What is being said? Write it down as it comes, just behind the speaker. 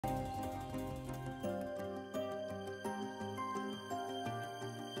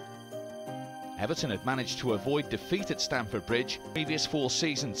Everton had managed to avoid defeat at Stamford Bridge previous 4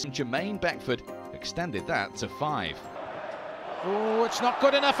 seasons, and Jermaine Beckford extended that to 5. Oh, it's not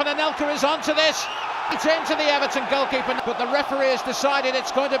good enough, and Anelka is onto this. It's into the Everton goalkeeper, but the referee has decided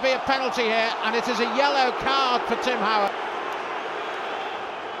it's going to be a penalty here, and it is a yellow card for Tim Howard.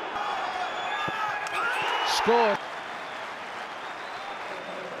 Scored.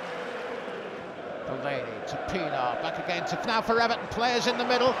 Delaney to Pienaar, back again to now for Everton, players in the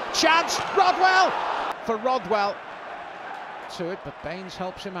middle, chance, Rodwell! For Rodwell to it, but Baines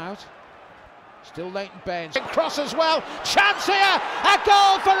helps him out. Still Leighton Baines, cross as well, chance here, a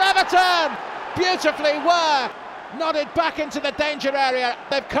goal for Everton! Beautifully worked, nodded back into the danger area.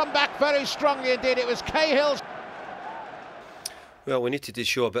 They've come back very strongly indeed. It was Cahill's. Well, we needed to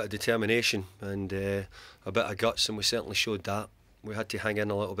show a bit of determination and a bit of guts, and we certainly showed that. We had to hang in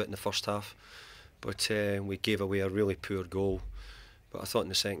a little bit in the first half, but we gave away a really poor goal. But I thought in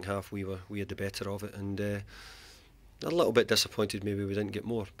the second half we had the better of it, and a little bit disappointed maybe we didn't get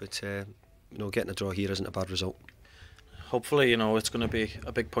more. But you know, getting a draw here isn't a bad result. Hopefully, you know, it's going to be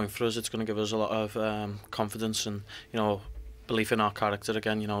a big point for us. It's going to give us a lot of confidence and, you know, belief in our character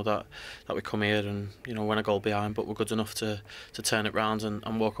again. You know, that we come here and, you know, win a goal behind, but we're good enough to turn it round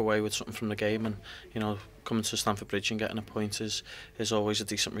and walk away with something from the game. And, you know, coming to Stamford Bridge and getting a point is always a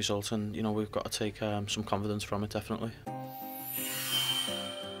decent result. And, you know, we've got to take some confidence from it, definitely.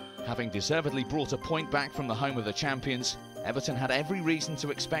 Having deservedly brought a point back from the home of the champions, Everton had every reason to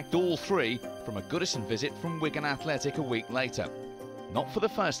expect all 3 from a Goodison visit from Wigan Athletic a week later. Not for the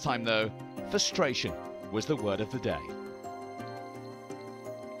first time though, frustration was the word of the day.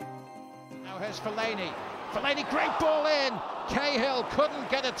 Now here's Fellaini. Fellaini, great ball in. Cahill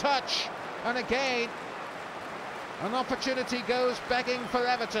couldn't get a touch. And again, an opportunity goes begging for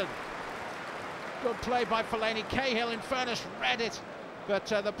Everton. Good play by Fellaini. Cahill, in fairness, read it. But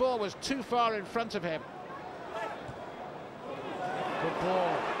the ball was too far in front of him. Good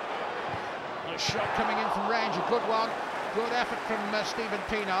ball. A shot coming in from range, a good one. Good effort from Stephen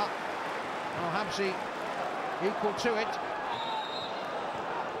Pienaar. Al-Habsi equal to it.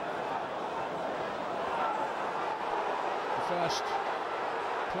 The first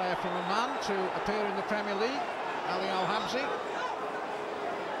player from Oman to appear in the Premier League, Ali Al-Habsi.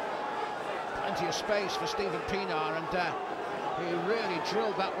 Plenty of space for Stephen Pienaar, and he really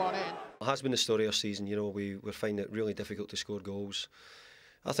drilled that one in. It has been the story of the season. You know, we're finding it really difficult to score goals.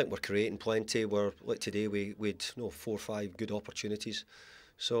 I think we're creating plenty. Like today, we had 4 or 5 good opportunities.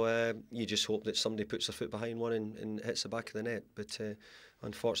 So you just hope that somebody puts their foot behind one and hits the back of the net. But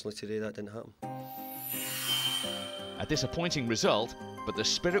unfortunately today that didn't happen. A disappointing result, but the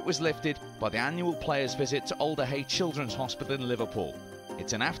spirit was lifted by the annual players' visit to Alderhay Children's Hospital in Liverpool.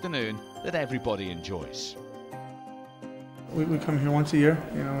 It's an afternoon that everybody enjoys. We come here once a year,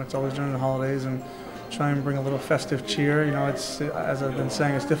 you know, it's always during the holidays, and try and bring a little festive cheer. You know, it's, as I've been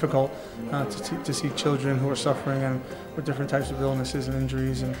saying, it's difficult to see children who are suffering and with different types of illnesses and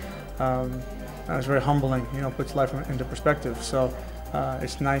injuries, and it's very humbling, you know, puts life into perspective. So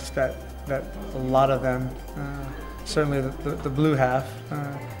it's nice that a lot of them, certainly the blue half,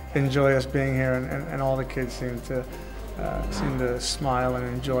 enjoy us being here, and all the kids seem to smile and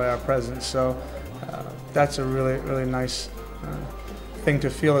enjoy our presence. So that's a really nice thing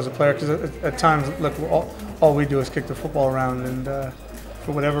to feel as a player, because at times, look, all we do is kick the football around, and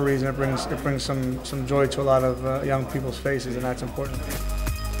for whatever reason it brings some joy to a lot of young people's faces, and that's important.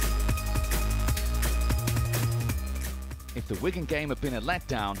 If the Wigan game had been a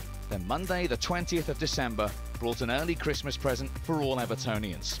letdown, then Monday the 20th of December brought an early Christmas present for all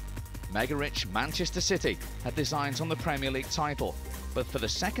Evertonians. Mega-rich Manchester City had designs on the Premier League title, but for the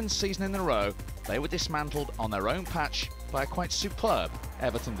 2nd season in a row, they were dismantled on their own patch by a quite superb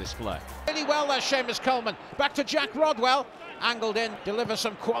Everton display. Really well there, Seamus Coleman. Back to Jack Rodwell. Angled in, delivers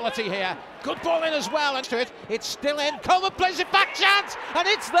some quality here. Good ball in as well, and to it, it's still in. Coleman plays it back, chance, and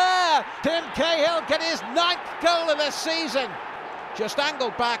it's there! Tim Cahill get his 9th goal of the season. Just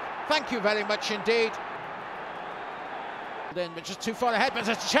angled back. Thank you very much indeed. But just too far ahead, but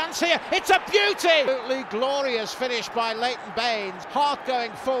there's a chance here. It's a beauty! Absolutely glorious finish by Leighton Baines. Hart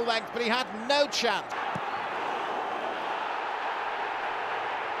going full length, but he had no chance.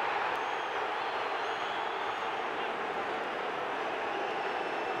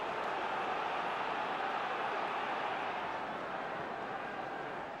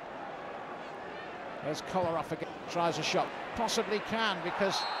 There's Kolarov again, tries a shot. Possibly can,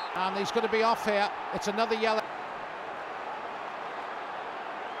 because he's going to be off here. It's another yellow.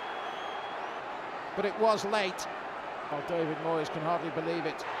 But it was late. Well, David Moyes can hardly believe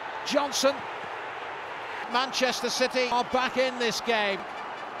it. Johnson. Manchester City are back in this game.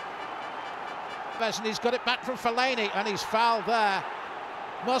 And he's got it back from Fellaini, and he's fouled there.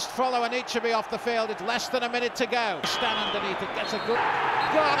 Must follow Anichebe off the field. It's less than a minute to go. Stand underneath it, gets a good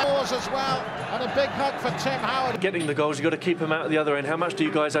goal as well, and a big hug for Tim Howard. Getting the goals, you've got to keep him out at the other end. How much do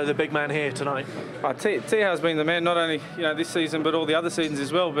you guys owe the big man here tonight? T-How's been the man, not only this season but all the other seasons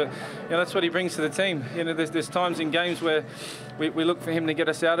as well. But that's what he brings to the team. There's times in games where we look for him to get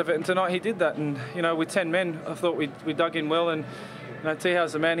us out of it, and tonight he did that. And with 10 men, I thought we dug in well. And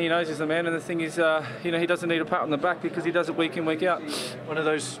T-How's the man, he knows he's the man, and the thing is, he doesn't need a pat on the back because he does it week in, week out. One of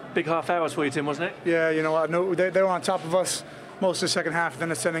those big half hours for you, Tim, wasn't it? Yeah, they were on top of us most of the second half, then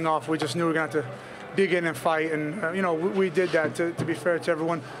the sending off. We just knew we were going to have to dig in and fight, and we did that, to be fair to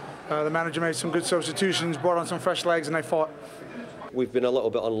everyone. The manager made some good substitutions, brought on some fresh legs, and they fought. We've been a little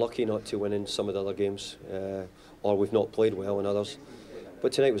bit unlucky not to win in some of the other games, or we've not played well in others.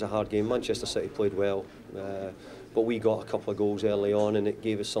 But tonight was a hard game. Manchester City played well. But we got a couple of goals early on, and it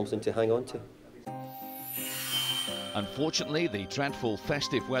gave us something to hang on to. Unfortunately, the dreadful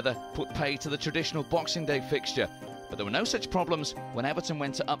festive weather put pay to the traditional Boxing Day fixture, but there were no such problems when Everton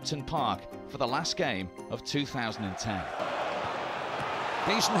went to Upton Park for the last game of 2010.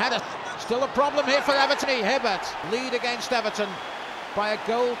 Decent header. Still a problem here for Everton. Hibbert lead against Everton by a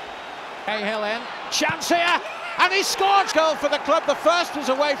goal. Cahill in. Chance here, and he scored. Goal for the club. The first was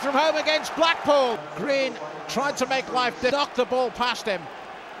away from home against Blackpool. Green tried to make life, knocked the ball past him,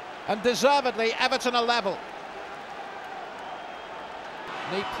 and deservedly Everton are level.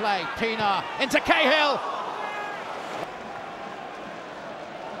 Neat play, Pienaar into Cahill.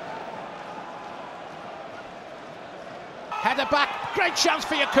 Header back, great chance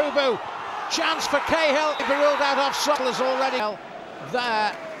for Yakubu. Chance for Cahill. He ruled out offside. Is already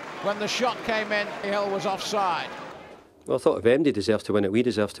there when the shot came in. Cahill was offside. Well, I thought if MD deserved to win it, we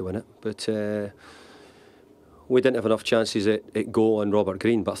deserved to win it, but we didn't have enough chances at goal on Robert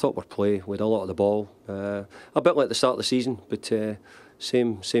Green. But I thought our play, we had a lot of the ball, a bit like the start of the season, but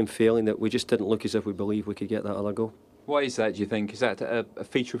same feeling that we just didn't look as if we believed we could get that other goal. Why is that, do you think? Is that a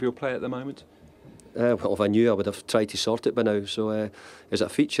feature of your play at the moment? Well, if I knew, I would have tried to sort it by now. So is it a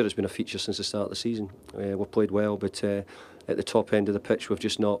feature? It's been a feature since the start of the season. We've played well, but at the top end of the pitch, we've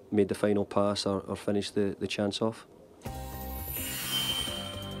just not made the final pass or finished the chance off.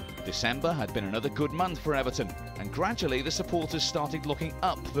 December had been another good month for Everton, and gradually the supporters started looking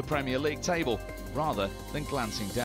up the Premier League table rather than glancing down.